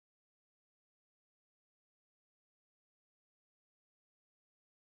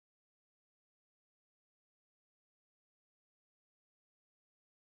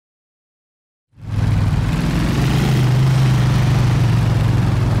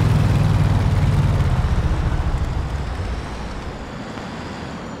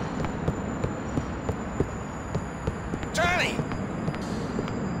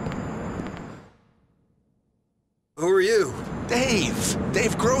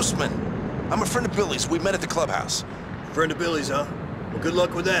Grossman. I'm a friend of Billy's. We met at the clubhouse. Friend of Billy's, huh? Well, good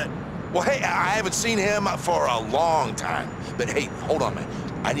luck with that. Well, hey, I haven't seen him for a long time. But hey, hold on, man.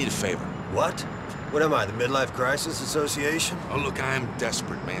 I need a favor. What? What am I, the Midlife Crisis Association? Oh, look, I'm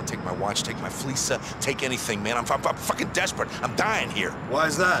desperate, man. Take my watch, take my fleece, take anything, man. I'm fucking desperate. I'm dying here. Why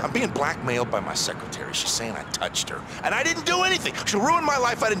is that? I'm being blackmailed by my secretary. She's saying I touched her. And I didn't do anything. She ruined my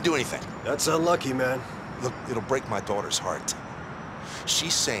life. I didn't do anything. That's unlucky, man. Look, it'll break my daughter's heart.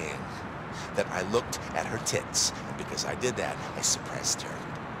 She's saying that I looked at her tits, and because I did that, I suppressed her.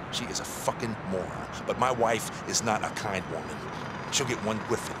 She is a fucking moron. But my wife is not a kind woman. She'll get one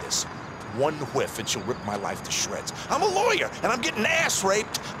whiff of this. One whiff and she'll rip my life to shreds. I'm a lawyer, and I'm getting ass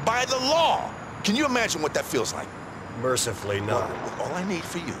raped by the law. Can you imagine what that feels like? Mercifully not. Well, all I need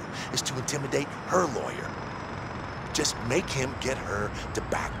for you is to intimidate her lawyer. Just make him get her to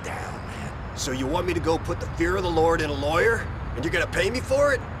back down, man. So you want me to go put the fear of the Lord in a lawyer? And you're gonna pay me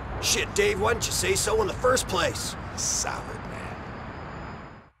for it? Shit, Dave, why didn't you say so in the first place? Solid, man.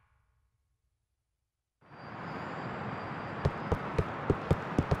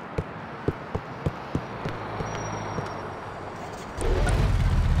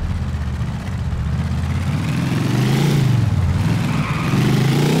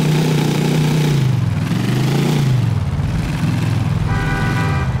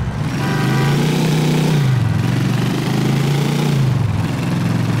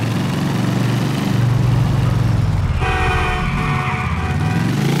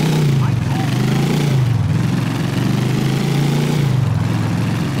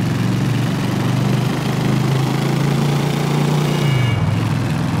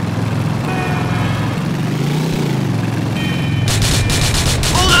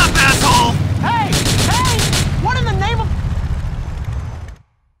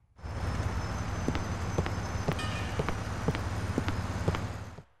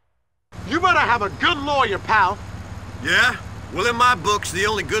 You better have a good lawyer, pal. Yeah? Well, in my books, the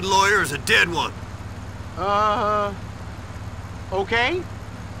only good lawyer is a dead one. Okay?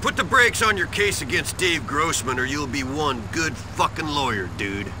 Put the brakes on your case against Dave Grossman or you'll be one good fucking lawyer,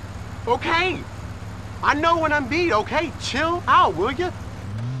 dude. Okay. I know when I'm beat, okay? Chill out, will ya?